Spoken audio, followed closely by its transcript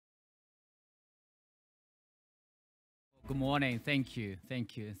Good morning. Thank you.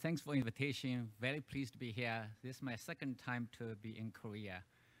 Thank you. Thanks for invitation. Very pleased to be here. This is my second time to be in Korea.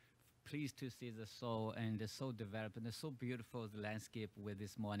 Pleased to see the Seoul and so developed and so beautiful the landscape with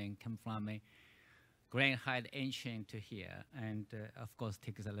this morning come from a Grand Hyatt Ancient to here. And of course,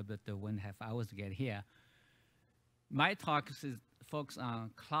 takes a little bit 1.5 hours to get here. My talk is focused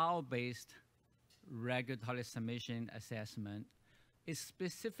on cloud-based regulatory submission assessment. It's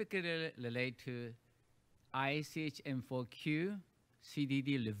specifically related to ICH M4Q,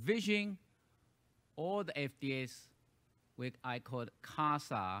 CDD revision, or the FDA's what I call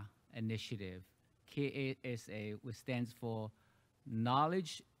KASA initiative. KASA, which stands for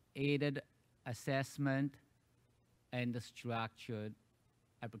Knowledge Aided Assessment and Structured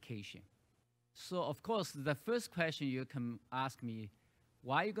Application. So of course, the first question you can ask me,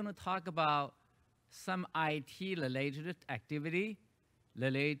 why are you going to talk about some IT related activity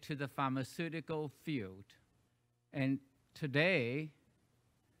related to the pharmaceutical field? And today,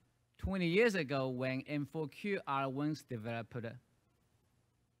 20 years ago, when M4Q R1's developed,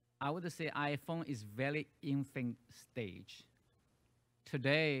 I would say iPhone is very infant stage.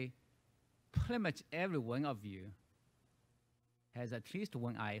 Today, pretty much every one of you has at least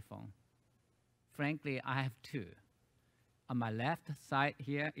one iPhone. Frankly, I have two. On my left side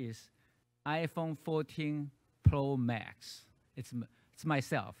here is iPhone 14 Pro Max. It's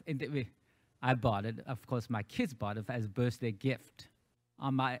myself. I bought it. Of course, my kids bought it as a birthday gift.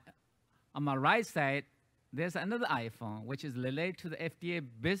 On my right side, there's another iPhone, which is related to the FDA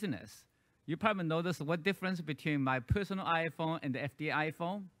business. You probably notice what difference between my personal iPhone and the FDA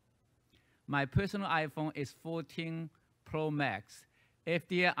iPhone. My personal iPhone is 14 Pro Max.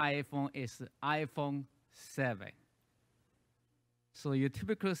 FDA iPhone is iPhone 7. So you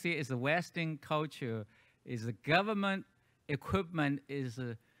typically see is a Western culture, is the government equipment is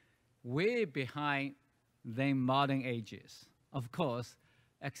way behind than modern ages. Of course,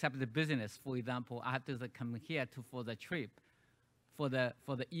 except the business. For example, I have to come here for the trip, for the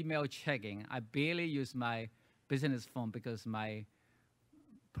email checking. I barely use my business phone because my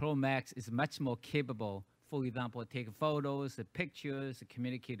Pro Max is much more capable. For example, take photos, pictures,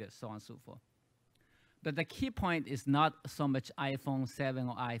 communicate, so on and so forth. But the key point is not so much iPhone 7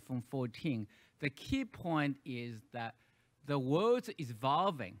 or iPhone 14. The key point is that the world is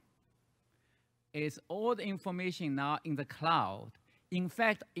evolving. It's all the information now in the cloud. In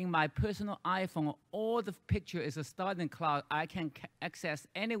fact, in my personal iPhone, all the picture is stored in the cloud. I can access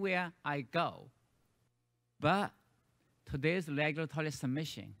anywhere I go. But today's regulatory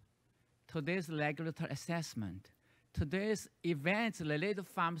submission, today's regulatory assessment, today's events related to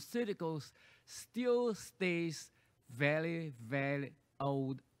pharmaceuticals still stays very, very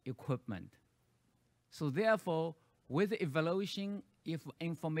old equipment. So therefore, with the evolution of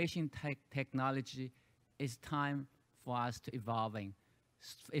information technology, it's time for us to evolving.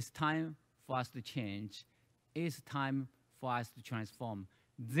 It's time for us to change. It's time for us to transform.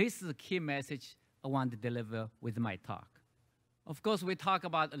 This is the key message I want to deliver with my talk. Of course, we talk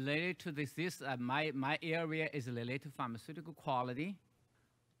about related to this. My area is related to pharmaceutical quality.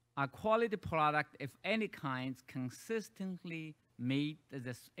 A quality product of any kind consistently meet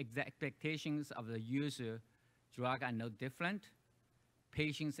the expectations of the user. Drugs are no different.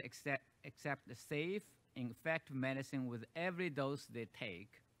 Patients accept the safe and effective medicine with every dose they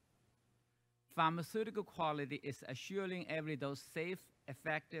take. Pharmaceutical quality is assuring every dose safe,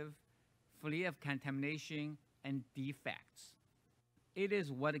 effective, free of contamination and defects. It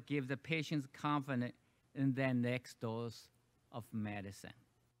is what gives the patients confidence in their next dose of medicine.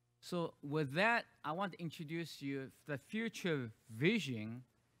 So with that, I want to introduce you the future vision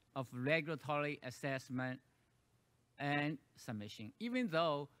of regulatory assessment and submission. Even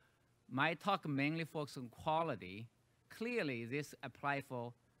though my talk mainly focuses on quality, clearly this applies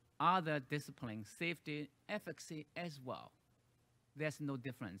for other disciplines, safety, efficacy as well. There's no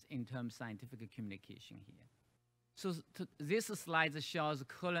difference in terms of scientific communication here. So this slide shows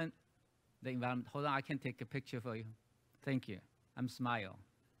current the environment. Hold on, I can take a picture for you. Thank you. I'm smile.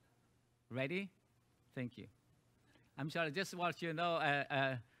 Ready? Thank you. I'm sorry, just want you to know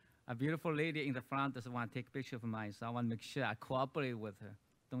a beautiful lady in the front doesn't want to take a picture of mine, so I want to make sure I cooperate with her.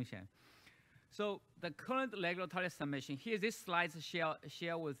 So the current regulatory submission, here this slide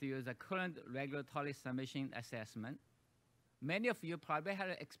share with you the current regulatory submission assessment. Many of you probably had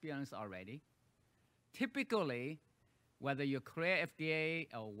experience already. Typically, whether you're Korea FDA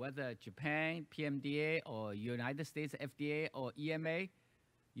or whether Japan PMDA or United States FDA or EMA,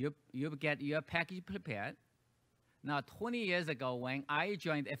 you get your package prepared. Now, 20 years ago, when I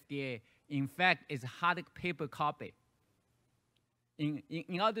joined FDA, in fact, it's a hard paper copy.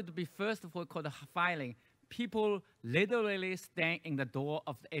 In order to be first of all called filing, people literally stand in the door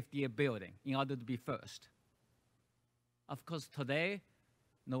of the FDA building in order to be first. Of course, today,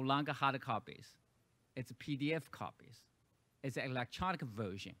 no longer hard copies. It's PDF copies. It's an electronic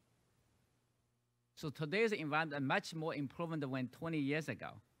version. So today's environment is much more improved than 20 years ago.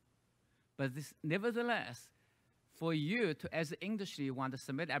 But nevertheless, for you to, as an industry, want to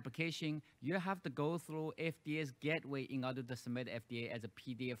submit application, you have to go through FDA's gateway in order to submit FDA as a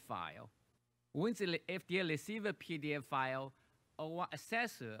PDF file. Once the FDA receives a PDF file, our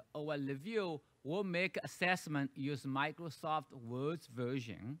assessor, our reviewer will make assessment use Microsoft Word's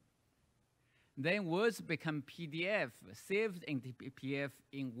version. Then words become PDF, saved in the PDF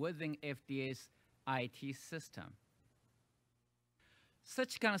within FDA's IT system.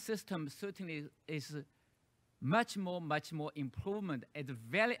 Such kind of system certainly is much more improvement. It's a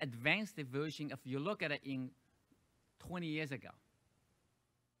very advanced version if you look at it in 20 years ago.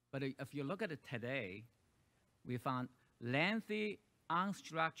 But if you look at it today, we found lengthy,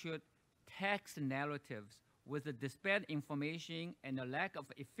 unstructured text narratives with the disparate information and a lack of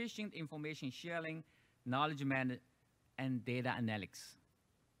efficient information sharing, knowledge management, and data analytics.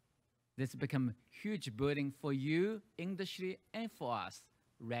 This becomes a huge burden for you, industry, and for us,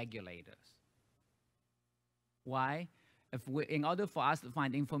 regulators. Why? In order for us to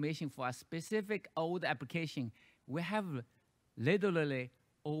find information for a specific old application, we have literally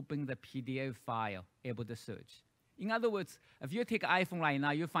opened the PDF file able to search. In other words, if you take an iPhone right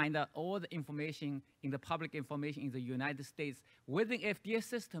now, you find out all the information in the public information in the United States. Within FDA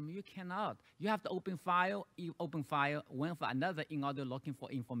system, you cannot. You have to open file, one for another in order looking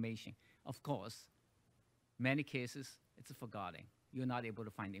for information. Of course, many cases, it's forgotten. You're not able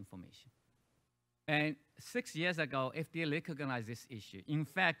to find information. And 6 years ago, FDA recognized this issue. In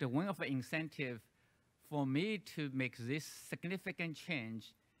fact, one of the incentives for me to make this significant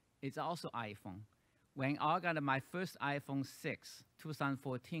change is also iPhone. When I got my first iPhone 6,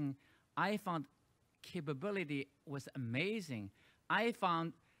 2014, I found capability was amazing. I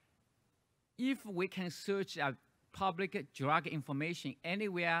found if we can search public drug information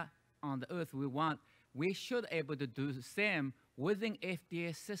anywhere on the earth we want, we should be able to do the same within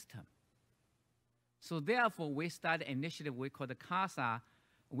FDA system. So therefore, we started an initiative we call the KASA.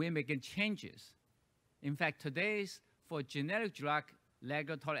 We're making changes. In fact, today's for generic drug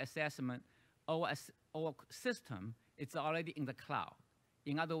regulatory assessment, our system is already in the cloud.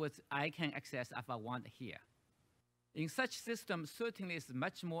 In other words, I can access if I want here. In such system, certainly is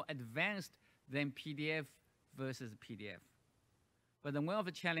much more advanced than PDF versus PDF. But one of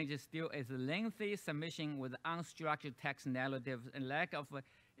the challenges still is lengthy submission with unstructured text narratives and lack of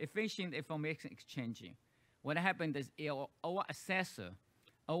efficient information exchanging. What happened is our assessor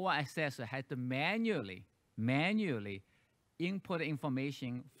had to manually input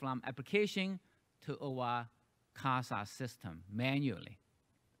information from application to our KASA system manually.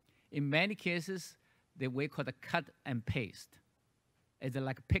 In many cases, we call it cut and paste. It's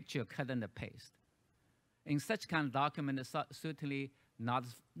like a picture cut and paste. In such kind of document, it's certainly not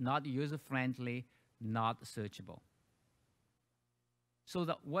user-friendly, not searchable. So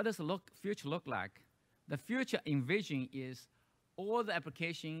what does the future look like? The future envision is all the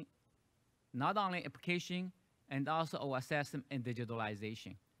application, not only application, and also our assessment and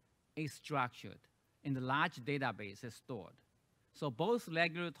digitalization is structured in the large database is stored. So both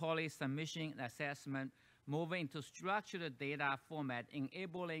regulatory submission and assessment move into structured data format,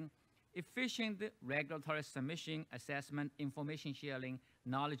 enabling efficient regulatory submission, assessment, information sharing,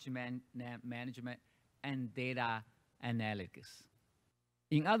 knowledge management, and data analytics.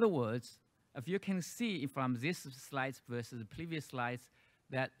 In other words, if you can see from these slides versus the previous slides,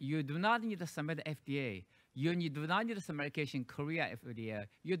 that you do not need to submit FDA. You do not need a submission Korea FDA.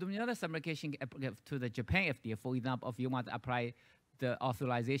 You do not need a submission to the Japan FDA, for example, if you want to apply the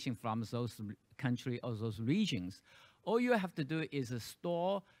authorization from those countries or those regions. All you have to do is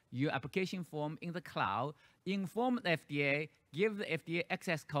store your application form in the cloud, inform the FDA, give the FDA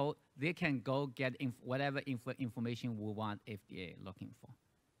access code, they can go get whatever information we want FDA looking for.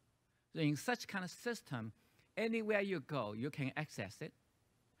 So in such kind of system, anywhere you go, you can access it.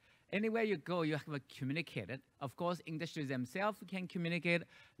 Anywhere you go, you have to communicate it. Of course, industry themselves can communicate,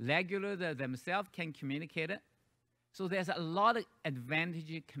 regulators themselves can communicate it. So there's a lot of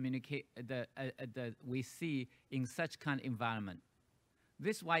advantage that we see in such kind of environment.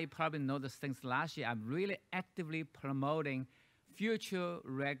 This is why you probably noticed since last year, I'm really actively promoting future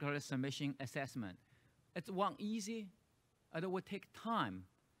regulatory submission assessment. It's one easy, it will take time,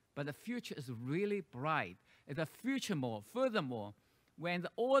 but the future is really bright. It's a future more, furthermore, when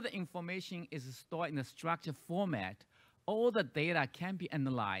all the information is stored in a structured format, all the data can be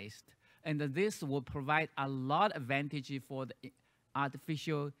analyzed, And this will provide a lot of advantage for the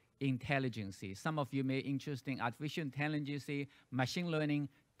artificial intelligence. Some of you may be interested in artificial intelligence, machine learning,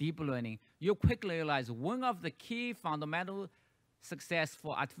 deep learning. You quickly realize one of the key fundamental success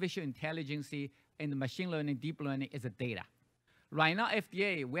for artificial intelligence and machine learning, deep learning is the data. Right now,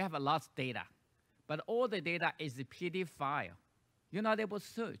 FDA, we have a lot of data, but all the data is a PDF file. You're not able to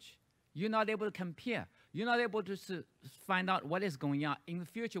search. You're not able to compare. You're not able to find out what is going on. In the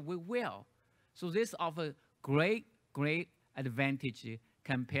future, we will. So this offers great, great advantage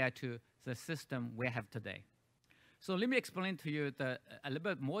compared to the system we have today. So let me explain to you a little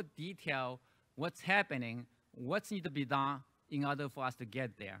bit more detail what's happening, what's need to be done in order for us to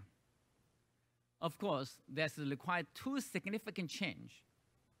get there. Of course, there's required two significant change.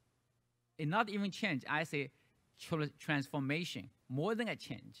 And not even change, I say transformation, more than a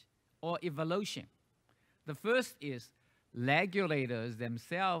change, or evolution. The first is regulators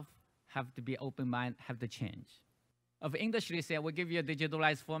themselves have to be open-minded, have to change. If industry say, we'll give you a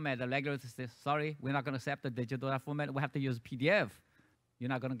digitalized format, the regulators say, sorry, we're not going to accept the digitalized format, we have to use PDF. You're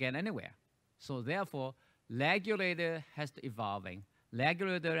not going to get anywhere. So therefore, regulator has to evolving.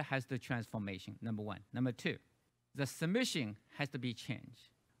 Regulator has the transformation, number one. Number two, the submission has to be changed.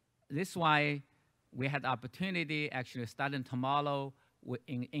 This is why we had the opportunity, actually starting tomorrow,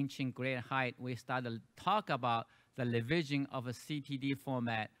 in ancient great height, we started to talk about the revision of a CTD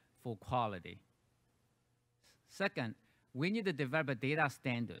format for quality. Second, we need to develop data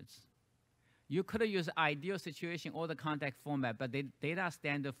standards. You could use ideal situation or the context format, but the data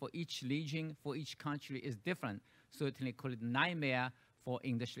standard for each region, for each country is different. Certainly could be a nightmare for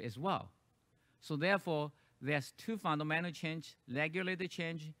industry as well. So therefore, there's two fundamental change, regulator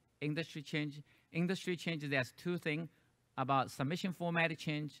change, industry change. Industry change, there's two things about submission format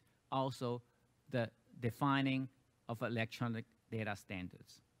change, also the defining of electronic data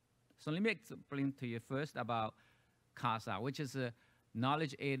standards. So let me explain to you first about KASA, which is a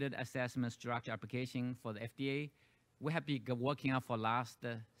knowledge-aided assessment structure application for the FDA. We have been working on for the last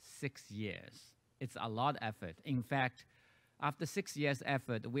 6 years. It's a lot of effort. In fact, after 6 years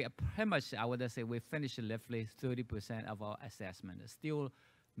effort, we are pretty much, I would say, we finished roughly 30% of our assessment. There's still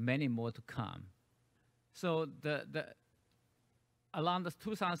many more to come. So around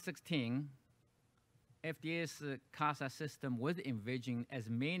 2016, FDA's KASA system was envisioned as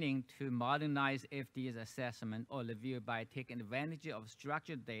meaning to modernize FDA's assessment or review by taking advantage of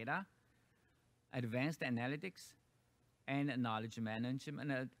structured data, advanced analytics, and knowledge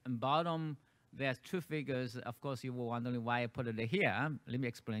management. And bottom, there's two figures. Of course, you were wondering why I put it here. Let me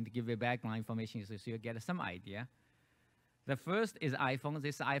explain to give you background information so you get some idea. The first is iPhone.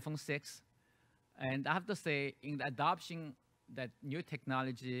 This is iPhone 6. And I have to say, in the adoption that new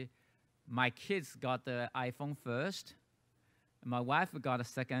technology, my kids got the iPhone first. My wife got a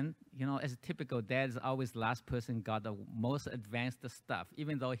second. You know, as a typical dad, is always the last person got the most advanced stuff,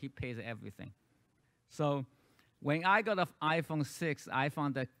 even though he pays everything. So when I got an iPhone 6, I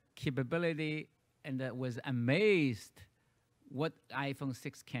found the capability and was amazed what iPhone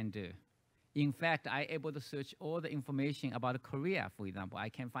 6 can do. In fact, I able to search all the information about Korea, for example. I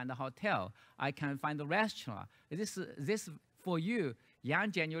can find the hotel. I can find the restaurant. This for you,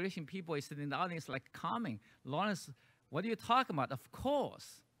 young generation people is sitting in the audience like coming. Lawrence, what are you talking about? Of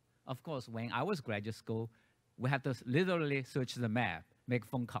course, when I was graduate school, we have to literally search the map, make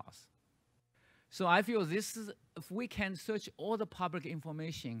phone calls. So I feel this is, if we can search all the public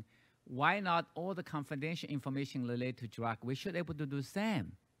information, why not all the confidential information related to drug? We should be able to do the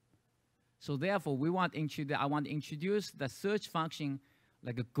same. So therefore, I want to introduce the search function,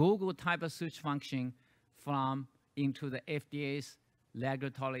 like a Google type of search function into the FDA's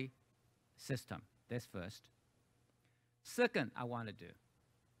regulatory system. That's first. Second, I want to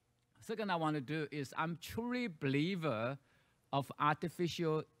do is I'm truly a believer of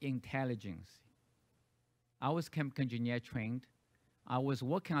artificial intelligence. I was chemical engineer trained. I was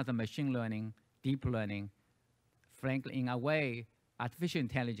working on the machine learning, deep learning. Frankly, in a way, artificial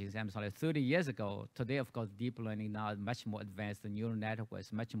intelligence, 30 years ago. Today, of course, deep learning now is much more advanced. The neural network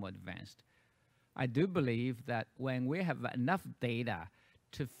is much more advanced. I do believe that when we have enough data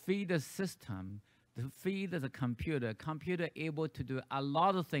to feed the system, to feed the computer able to do a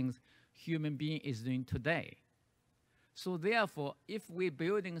lot of things human being is doing today. So therefore, if we're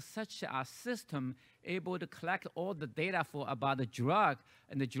building such a system able to collect all the data about the drug,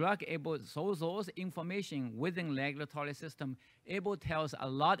 and the drug able to source those information within regulatory system, able to tell us a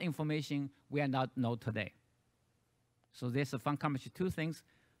lot of information we are not know today. So there's a fun combination, two things,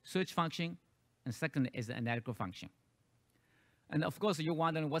 search function, and second is the analytical function. And of course, you're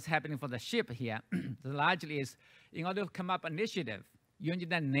wondering what's happening for the ship here. Largely is, in order to come up initiative, you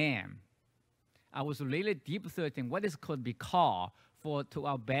need a name. I was really deep searching what this could be called for to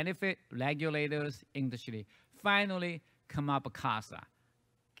our benefit, regulators, industry. Finally, come up with KASA,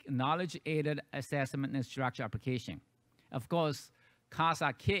 Knowledge-Aided Assessment and Structure Application. Of course,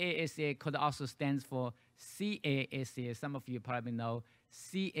 KASA, K-A-S-A, could also stand for C-A-S-A. Some of you probably know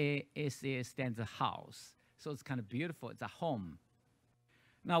C-A-S-A stands for house. So it's kind of beautiful. It's a home.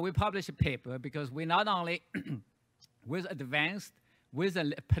 Now, we published a paper because we not only with a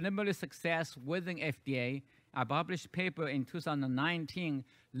preliminary success within FDA, I published a paper in 2019,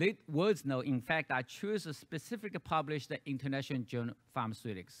 late Words Know. In fact, I chose to specifically publish the International Journal of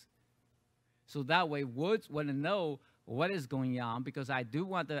Pharmaceutics. So that way, Words want to know what is going on, because I do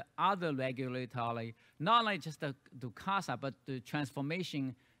want the other regulatory, not only just to do KASA, but the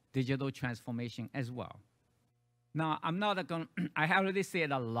transformation, digital transformation as well. Now, I'm not going to, I have already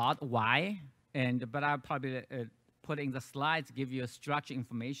said a lot why, but I'll probably put in the slides, give you a structured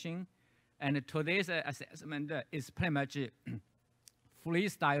information. And today's assessment is pretty much a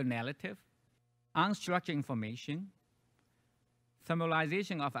freestyle narrative, unstructured information,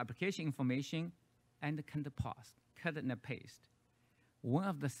 summarization of application information, and cut and paste. One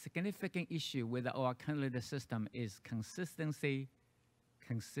of the significant issues with our current system is consistency,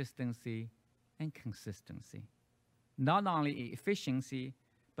 and consistency. Not only efficiency,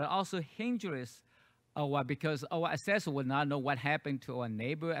 but also hindrance, because our assessor will not know what happened to our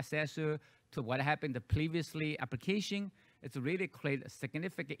neighbor assessor, to what happened to previously application. It's really create a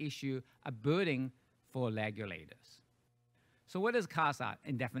significant issue, a burden for regulators. So what is KASA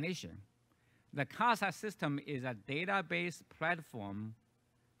in definition? The KASA system is a database platform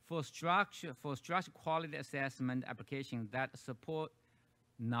for structured quality assessment application that support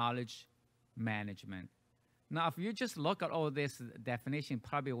knowledge management. Now, if you just look at all this definition,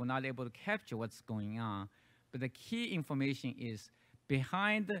 probably will not be able to capture what's going on. But the key information is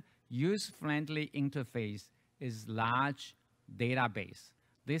behind the user-friendly interface is large database.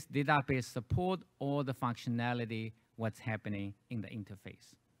 This database support all the functionality, what's happening in the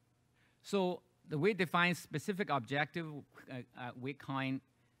interface. So we define specific objective. We coin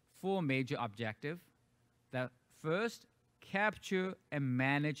 4 major objectives. The first, capture and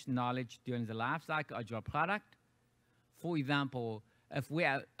manage knowledge during the life cycle of your product. For example, if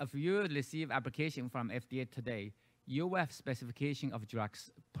you receive application from FDA today, you will have specification of drug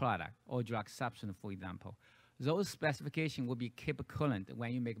product or drug substance, for example. Those specifications will be kept current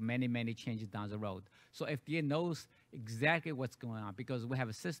when you make many changes down the road. So FDA knows exactly what's going on because we have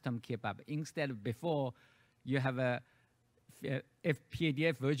a system keep up. Instead of before, you have a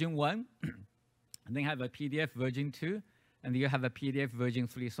PDF version 1, and then have a PDF version 2, and you have a PDF version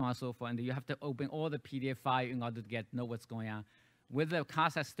 3, so on and so forth, and you have to open all the PDF file in order to know what's going on. With the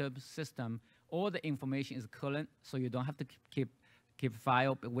KASA system, all the information is current, so you don't have to keep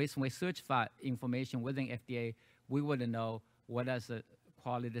file. But when we search for information within FDA, we would know what is the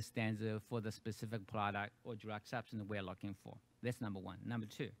quality standard for the specific product or drug substance we're looking for. That's number 1. Number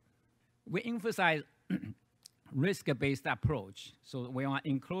 2, we emphasize risk-based approach. So we want to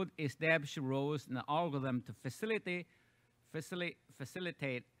include established rules and algorithm to facilitate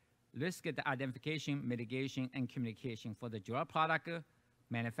risk identification, mitigation, and communication for the drug product,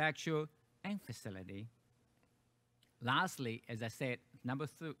 manufacturer, and facility. Lastly, as I said, number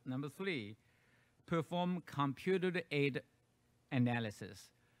 3, perform computer-aided analysis.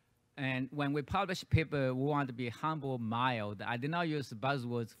 And when we publish paper, we want to be humble, mild. I did not use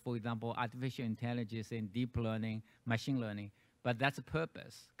buzzwords, for example, artificial intelligence and deep learning, machine learning, but that's the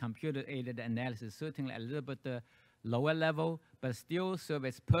purpose. Computer-aided analysis, certainly a little bit lower level, but still serve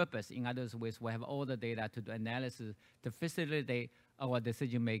its purpose. In other words, we have all the data to do analysis to facilitate our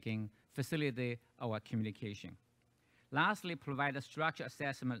decision-making, facilitate our communication. Lastly, provide a structured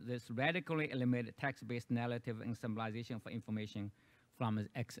assessment that radically eliminates text-based narrative and summarization for information from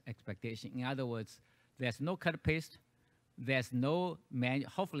expectation. In other words, there's no cut-paste, there's no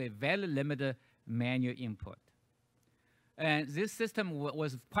hopefully very limited manual input. And this system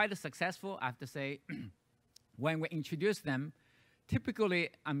was quite successful, I have to say. When we introduced them, typically,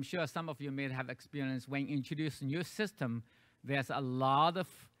 I'm sure some of you may have experience when you introduce a new system, there's a lot of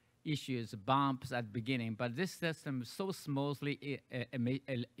issues, bumps at the beginning, but this system is so smoothly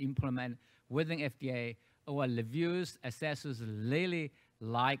implemented within FDA. Our reviews, assessors really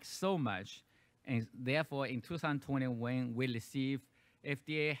like so much, and therefore in 2021, we received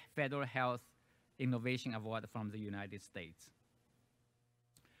FDA Federal Health Innovation Award from the United States.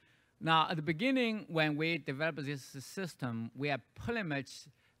 Now, at the beginning, when we developed this system, we are pretty much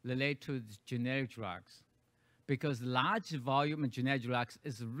related to generic drugs, because large volume of generic drugs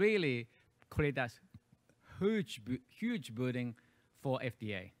is really create a huge burden for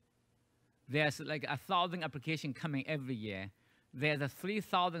FDA. There's like 1,000 applications coming every year. There's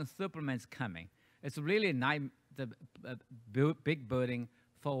 3,000 supplements coming. It's really not the big burden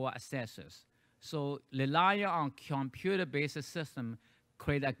for our assessors. So relying on computer-based system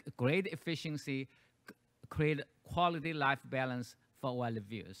create a great efficiency, create quality life balance for our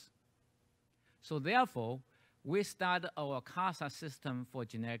reviewers. So therefore, we started our KASA system for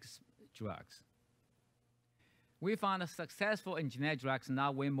generic drugs. We found successful in generic drugs.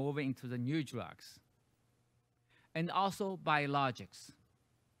 Now we're moving into the new drugs. And also biologics.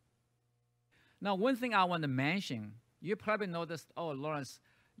 Now, one thing I want to mention, you probably noticed, oh, Lawrence,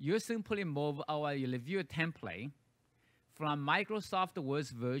 you simply move our review template from Microsoft Word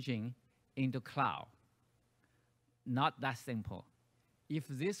version into cloud. Not that simple. If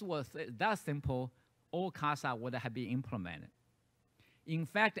this was that simple, all KASA would have been implemented. In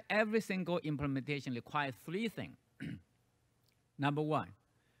fact, every single implementation requires 3 things. Number 1,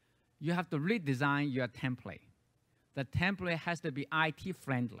 you have to redesign your template. The template has to be IT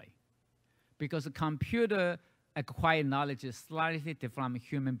friendly because the computer acquired knowledge is slightly different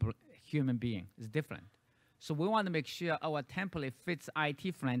from human being. It's different. So we want to make sure our template fits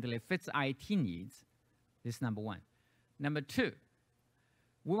IT friendly, fits IT needs. This is number 1. Number 2,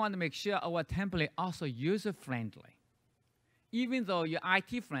 we want to make sure our template also user friendly. Even though you're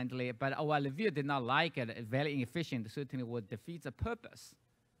IT friendly, but our reviewer did not like it, it's very inefficient, certainly would defeat the purpose.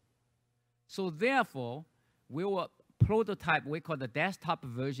 So therefore, we will prototype, we call the desktop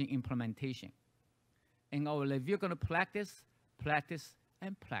version implementation. And our reviewer going to practice, practice,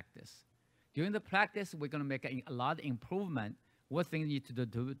 and practice. During the practice, we're going to make a lot of improvement, what things need to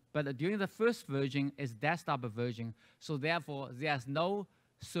do. But during the first version is desktop version, so therefore there's no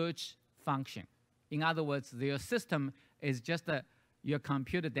search function. In other words, your system is just your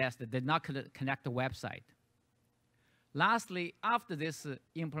computer desk that did not connect the website. Lastly, after this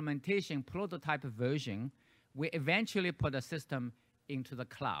implementation prototype version, we eventually put the system into the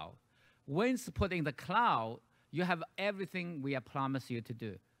cloud. Once put in the cloud, you have everything we have promised you to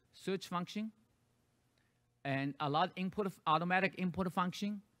do. Search function, and a lot of automatic input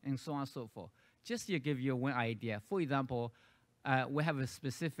function, and so on and so forth. Just to give you one idea, for example, we have a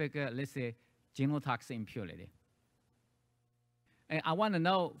specific, let's say, genotoxic impurity. And I want to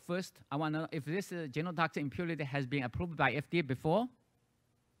know first, I want to know if this genotoxic impurity has been approved by FDA before.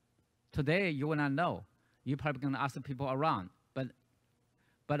 Today, you will not know. You're probably going to ask the people around.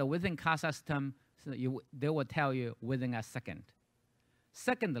 But within KASA system, so they will tell you within a second.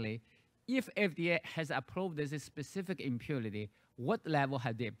 Secondly, if FDA has approved this specific impurity, what level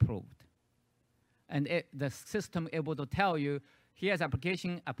have they approved? And the system able to tell you, here's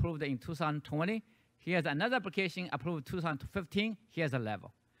application approved in 2020, here's another application approved 2015, here's a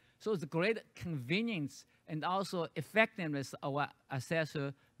level. So it's a great convenience and also effectiveness our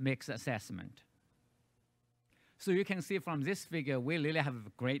assessor makes assessment. So you can see from this figure, we really have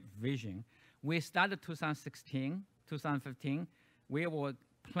a great vision. We started 2016, 2015. We were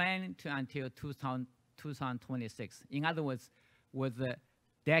planning to until 2026. In other words, with a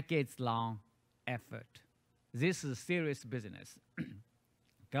decades-long effort. This is serious business.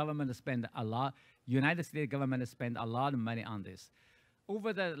 Government spend a lot, United States government spend a lot of money on this.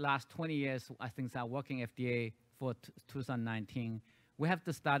 Over the last 20 years, I think I'm working FDA for 2019. We have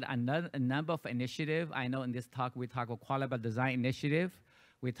to start a number of initiatives. I know in this talk, we talk about quality by design initiative.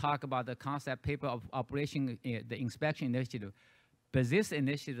 We talk about the concept paper of operation, the inspection initiative. But this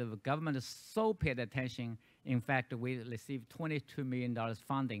initiative, the government is so paid attention. In fact, we received $22 million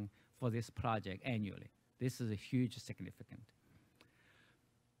funding for this project annually. This is a huge significant.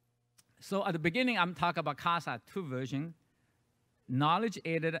 So at the beginning, I'm talking about KASA 2 version,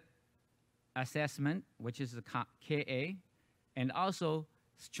 knowledge-aided assessment, which is the KA, and also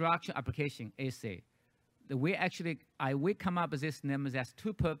structured application, ASA. We come up with this name as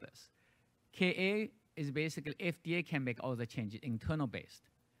 2 purposes. KA is basically FDA can make all the changes internal-based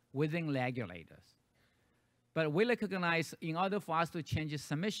within regulators. But we recognize in order for us to change the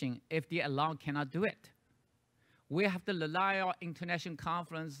submission, FDA alone cannot do it. We have to rely on International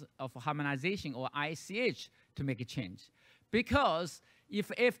Conference of Harmonization, or ICH, to make a change. Because if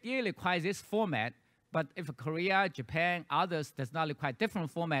FDA requires this format, but if Korea, Japan, others does not require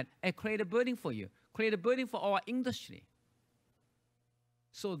different format, it creates a burden for you, create a burden for our industry.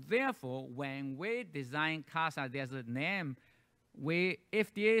 So therefore, when we design KASA, there's a name.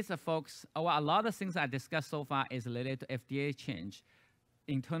 FDA's folks, a lot of things I discussed so far is related to FDA change,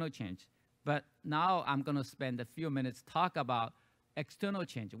 internal change. But now I'm going to spend a few minutes talk about external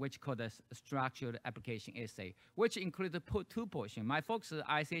change, which called a structured application assay, which includes 2 portions. My focus is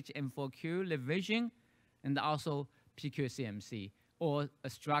ICH M4Q revision and also PQCMC, or a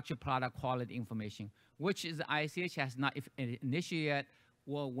structured product quality information, which is ICH has not initiated yet.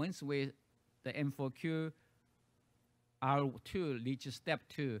 Well, once the M4Q R2 reaches step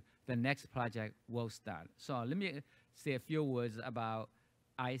 2, the next project will start. So let me say a few words about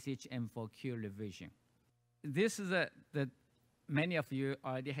ICH M4Q revision. This is the many of you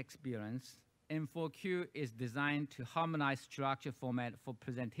already have experienced. M4Q is designed to harmonize structure format for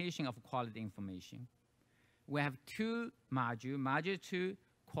presentation of quality information. We have 2 modules. Module 2,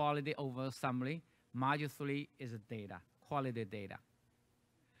 quality overall summary. Module 3 is data, quality data.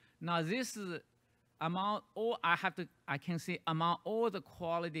 Now this is among all, I can say among all the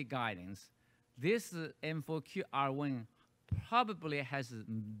quality guidance, this M4Q R1 probably has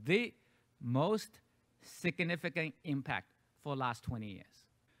the most significant impact for the last 20 years,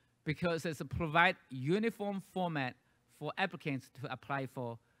 because it's a provide uniform format for applicants to apply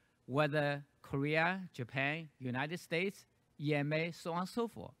for, whether Korea, Japan, United States, EMA, so on and so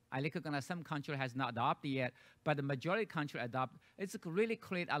forth. I recognize some country has not adopted yet, but the majority country adopt. It's really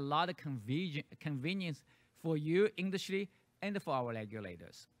create a lot of convenience for you, industry, and for our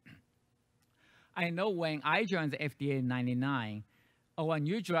regulators. I know when I joined the FDA in '99, our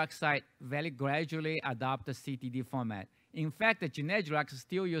new drug site very gradually adopt the CTD format. In fact, the generic drugs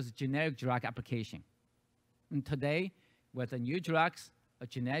still use generic drug application. And today, with the new drugs,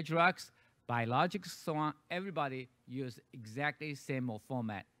 generic drugs, biologics, so on, everybody use exactly same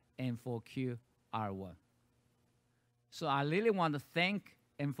format, M4Q R1. So I really want to thank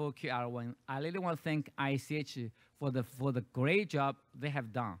M4Q R1. I really want to thank ICH for the great job they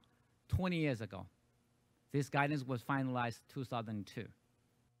have done 20 years ago. This guidance was finalized 2002.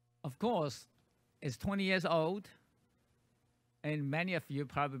 Of course, it's 20 years old, and many of you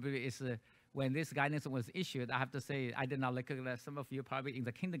probably when this guidance was issued, I have to say, I did not recognize some of you probably in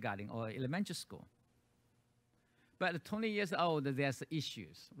the kindergarten or elementary school. But 20 years old, there's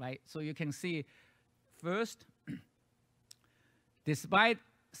issues, right? So you can see, first, despite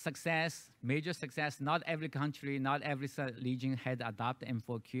success, major success, not every country, not every region had adopted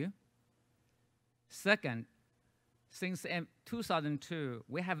M4Q. Second, since 2002,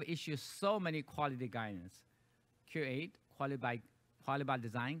 we have issued so many quality guidance. Q8, quality by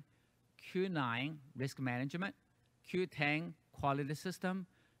design. Q9, risk management. Q10, quality system.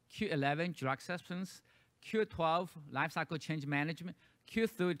 Q11, drug substance. Q12, life cycle change management.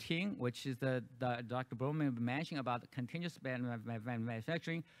 Q13, which is the Dr. Broman mentioned about continuous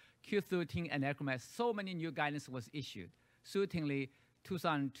manufacturing. Q13 and ECMAS, so many new guidance was issued. Certainly,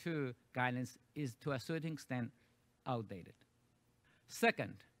 2002 guidance is to a certain extent outdated.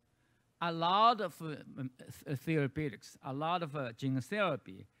 Second, a lot of therapeutics, a lot of gene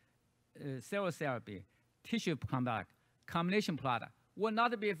therapy, cell therapy, tissue product, combination product will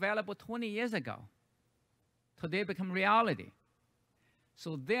not be available 20 years ago. Today become reality.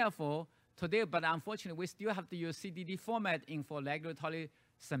 So therefore, today, but unfortunately, we still have to use CDD format for regulatory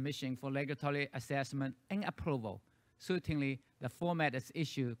submission, for regulatory assessment and approval. Certainly, the format as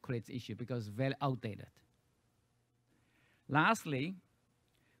issue creates issue because it's very outdated. Lastly,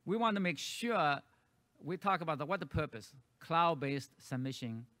 we want to make sure we talk about what the purpose, cloud-based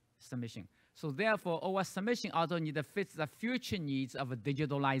submission. So therefore, our submission also need to fit the future needs of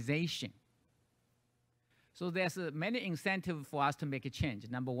digitalization. So there's many incentives for us to make a change.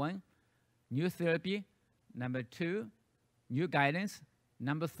 Number one, new therapy. Number two, new guidance.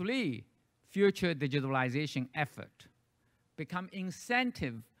 Number three, future digitalization effort. Become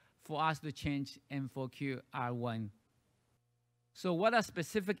incentive for us to change M4Q R1. So what are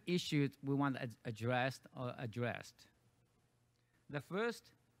specific issues we want to address or addressed? The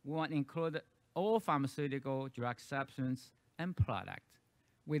first, we want to include all pharmaceutical, drug substance, and product.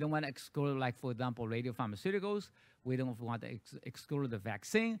 We don't want to exclude, like, for example, radiopharmaceuticals. We don't want to exclude the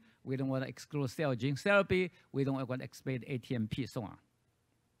vaccine. We don't want to exclude cell gene therapy. We don't want to exclude ATMP, so on.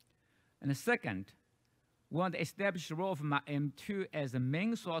 And the second, we want to establish the role of M2 as the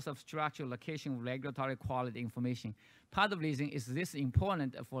main source of structural location of regulatory quality information. Part of the reason is this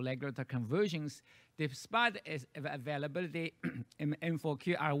important for regulatory conversions. Despite its availability in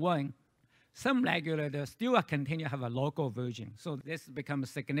M4Q R1, some regulators still continue to have a local version. So this becomes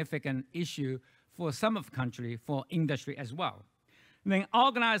a significant issue for some of the country, for industry as well. Then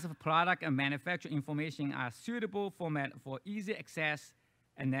organized product and manufacturing information are suitable format for easy access,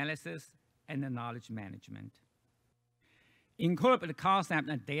 analysis, and knowledge management. Incorporate the concept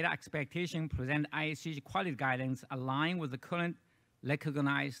and data expectation, present ICH quality guidance aligned with the current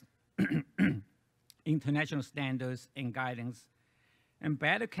recognized international standards and guidance, and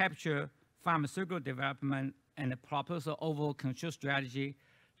better capture pharmaceutical development and the proposal overall control strategy.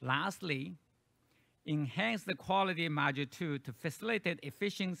 Lastly, enhance the quality module 2 to facilitate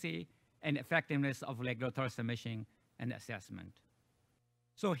efficiency and effectiveness of regulatory submission and assessment.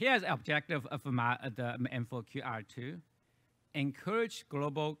 So here's the objective of the M4QR2. Encourage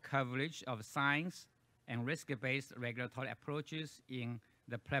global coverage of science and risk-based regulatory approaches in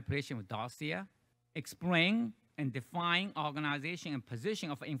the preparation of dossier. Explain and define organization and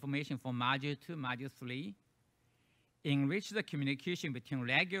position of information for Module 2, Module 3. Enrich the communication between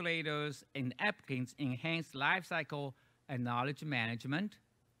regulators and applicants, enhance lifecycle and knowledge management.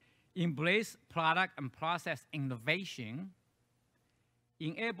 Embrace product and process innovation.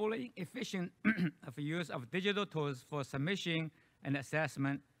 Enabling efficient of use of digital tools for submission and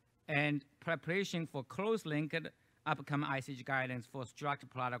assessment and preparation for close-linked upcoming ICH guidance for structured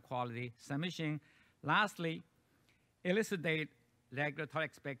product quality submission. Lastly, elucidate regulatory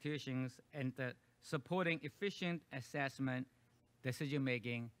expectations and supporting efficient assessment,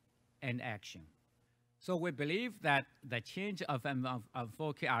 decision-making, and action. So we believe that the change of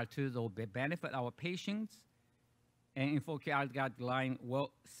M4QR2 will benefit our patients, and M4QR guideline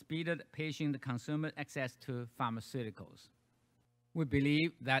will speed patient consumer access to pharmaceuticals. We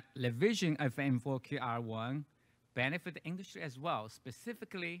believe that the vision of M4QR1 benefit the industry as well,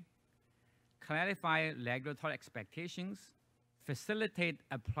 specifically clarify regulatory expectations, facilitate,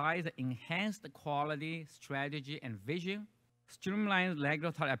 apply the enhanced quality, strategy, and vision, streamline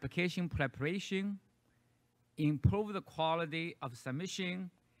regulatory application preparation, improve the quality of submission,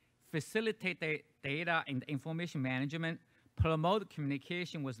 facilitate the data and information management, promote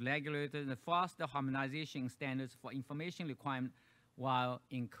communication with regulators, and foster harmonization standards for information requirement while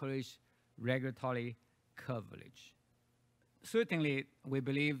encourage regulatory coverage. Certainly, we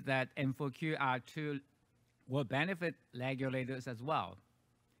believe that M4QR2 will benefit regulators as well.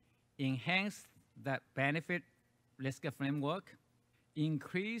 Enhance the benefit risk framework,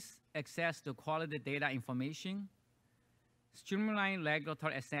 increase access to quality data information, streamline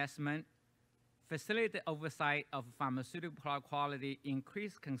regulatory assessment, facilitate oversight of pharmaceutical product quality,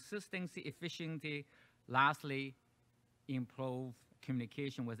 increase consistency, efficiency, lastly, improve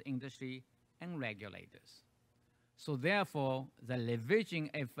communication with industry and regulators. So therefore, the leveraging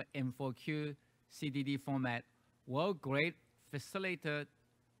of M4Q CDD format will greatly facilitate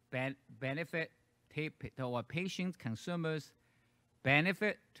benefit to our patients, consumers,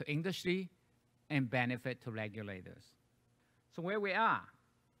 benefit to industry, and benefit to regulators. So where we are,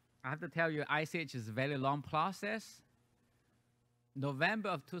 I have to tell you, ICH is a very long process. November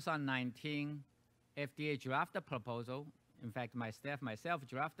of 2019, FDA drafted a proposal. In fact, my staff, myself,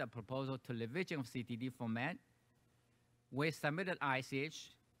 drafted a proposal to leveraging of CDD format. We submitted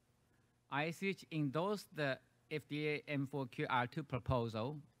ICH. ICH endorsed the FDA M4QR2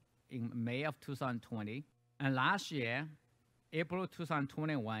 proposal in May of 2020. And last year, April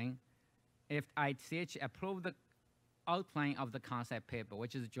 2021, ICH approved the outline of the concept paper,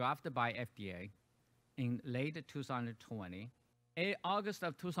 which is drafted by FDA in late 2020. In August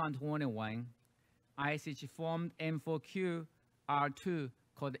of 2021, ICH formed M4QR2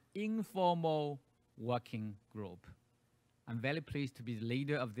 called Informal Working Group. I'm very pleased to be the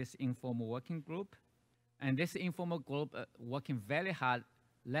leader of this informal working group. And this informal group working very hard,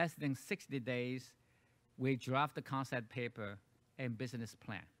 less than 60 days, we draft the concept paper and business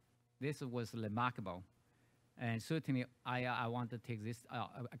plan. This was remarkable. And certainly, I want to take this,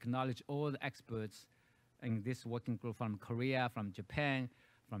 acknowledge all the experts in this working group from Korea, from Japan,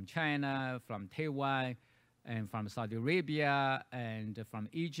 from China, from Taiwan, and from Saudi Arabia, and from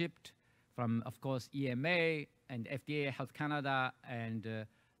Egypt, from, of course, EMA, and FDA, Health Canada,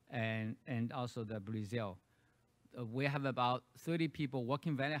 and also the Brazil. We have about 30 people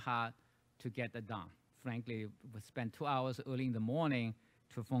working very hard to get that done. Frankly, we spent 2 hours early in the morning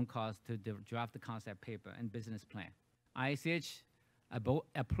to phone calls to draft the concept paper and business plan. ICH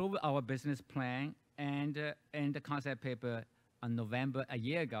approved our business plan and the concept paper on a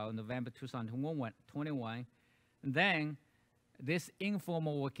year ago, November 2021. And then this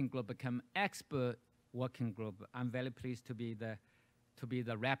informal working group became expert working group. I'm very pleased to be the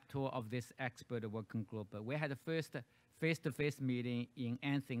raptor of this expert working group. We had the first face-to-face meeting in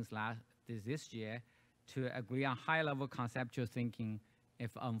Athens this year to agree on high-level conceptual thinking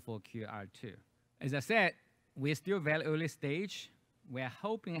of M4QR2. As I said, we're still very early stage. We're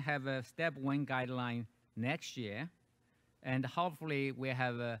hoping to have a step 1 guideline next year, and hopefully we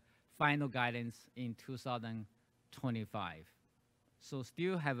have a final guidance in 2025. So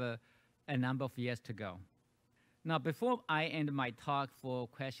still have a number of years to go. Now, before I end my talk for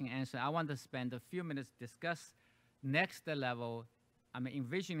question and answer, I want to spend a few minutes discuss next level I'm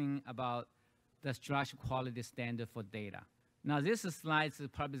envisioning about the structural quality standard for data. Now, this slide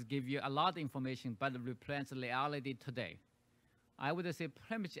probably give you a lot of information, but it represents reality today. I would say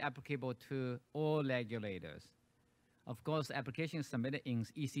pretty much applicable to all regulators. Of course, application is submitted in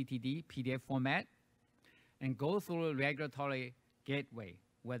ECTD, PDF format, and go through regulatory gateway,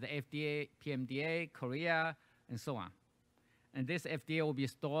 whether FDA, PMDA, Korea, and so on. And this FDA will be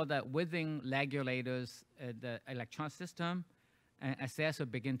stored within regulators' the electronic system, and assess will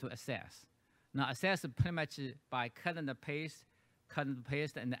begin to assess. Now, assess pretty much by cut and paste,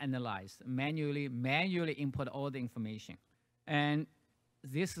 and analyze. Manually input all the information. And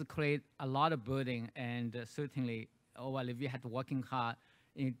this create a lot of burden, and certainly, if you have to working hard,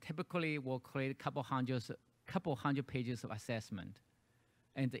 it typically will create a couple hundred pages of assessment.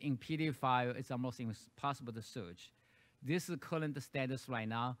 And in PDF file, it's almost impossible to search. This is current status right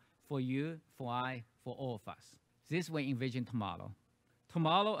now for you, for I, for all of us. This will envision tomorrow.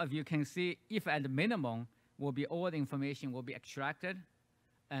 Tomorrow, if you can see, if at the minimum, will be all the information will be extracted,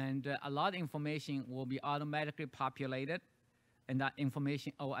 and a lot of information will be automatically populated, and that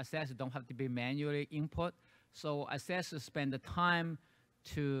information or assessor don't have to be manually input. So assessors spend the time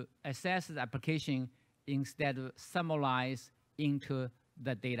to assess the application instead of summarize into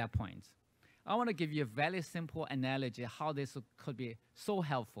the data points. I want to give you a very simple analogy how this could be so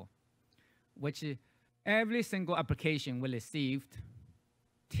helpful, which is every single application we received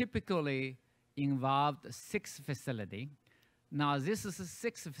typically involved 6 facilities. Now, this is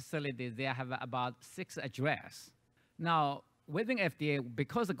 6 facilities. They have about 6 addresses. Now, within FDA,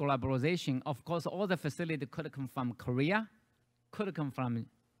 because of globalization, of course, all the facilities could come from Korea, could come from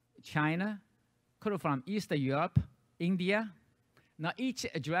China, could come from Eastern Europe, India. Now, each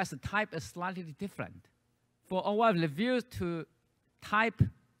address type is slightly different. For our reviewers to type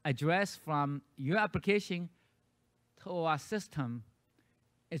address from your application to our system,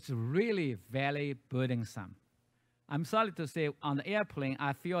 it's really very burdensome. I'm sorry to say, on the airplane,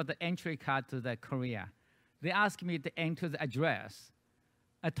 I filled the entry card to the Korea. They asked me to enter the address.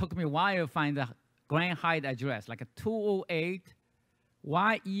 It took me a while to find the Grand Hyatt address, like a 208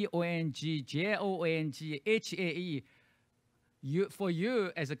 YEONG HAE. For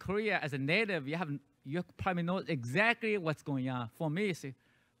you, as a Korea, as a native, you probably know exactly what's going on. For me, see,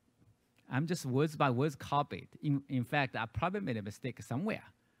 I'm just words by words copied. In fact, I probably made a mistake somewhere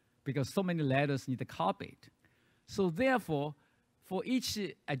because so many letters need to copy it. So therefore, for each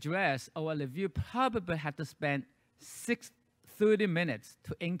address, our review probably have to spend 30 minutes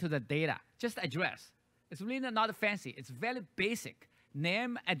to enter the data, just address. It's really not fancy. It's very basic.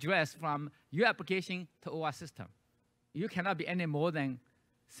 Name, address from your application to our system. You cannot be any more than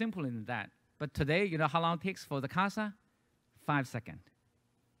simple than that. But today, you know how long it takes for the KASA? 5 seconds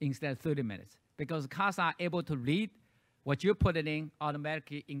instead of 30 minutes. Because KASA are able to read what you put it in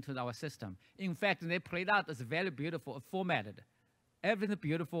automatically into our system. In fact, they played out as very beautiful, formatted. Everything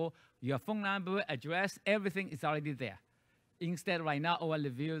beautiful, your phone number, address, everything is already there. Instead, right now, our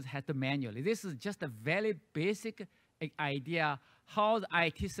reviewers have to manually. This is just a very basic idea how the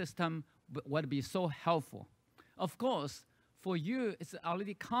IT system would be so helpful. Of course, for you, it's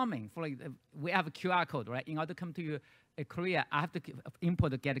already coming. For like, we have a QR code, right? In order to come to Korea, I have to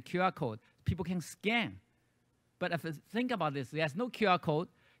import to get a QR code. People can scan. But if you think about this, there's no QR code.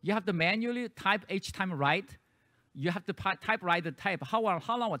 You have to manually type each time right. You have to type right the type. How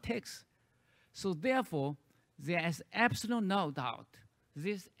long it takes? So therefore, there is absolute no doubt.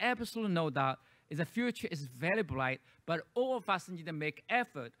 This absolute no doubt is the future is very bright, but all of us need to make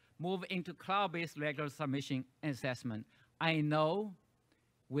effort, move into cloud-based regular submission and assessment. I know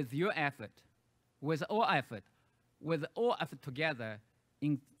with your effort, with all effort together,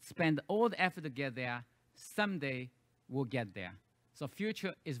 spend all the effort to get there, someday we'll get there. So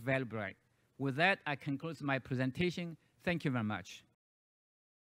future is very bright. With that, I conclude my presentation. Thank you very much.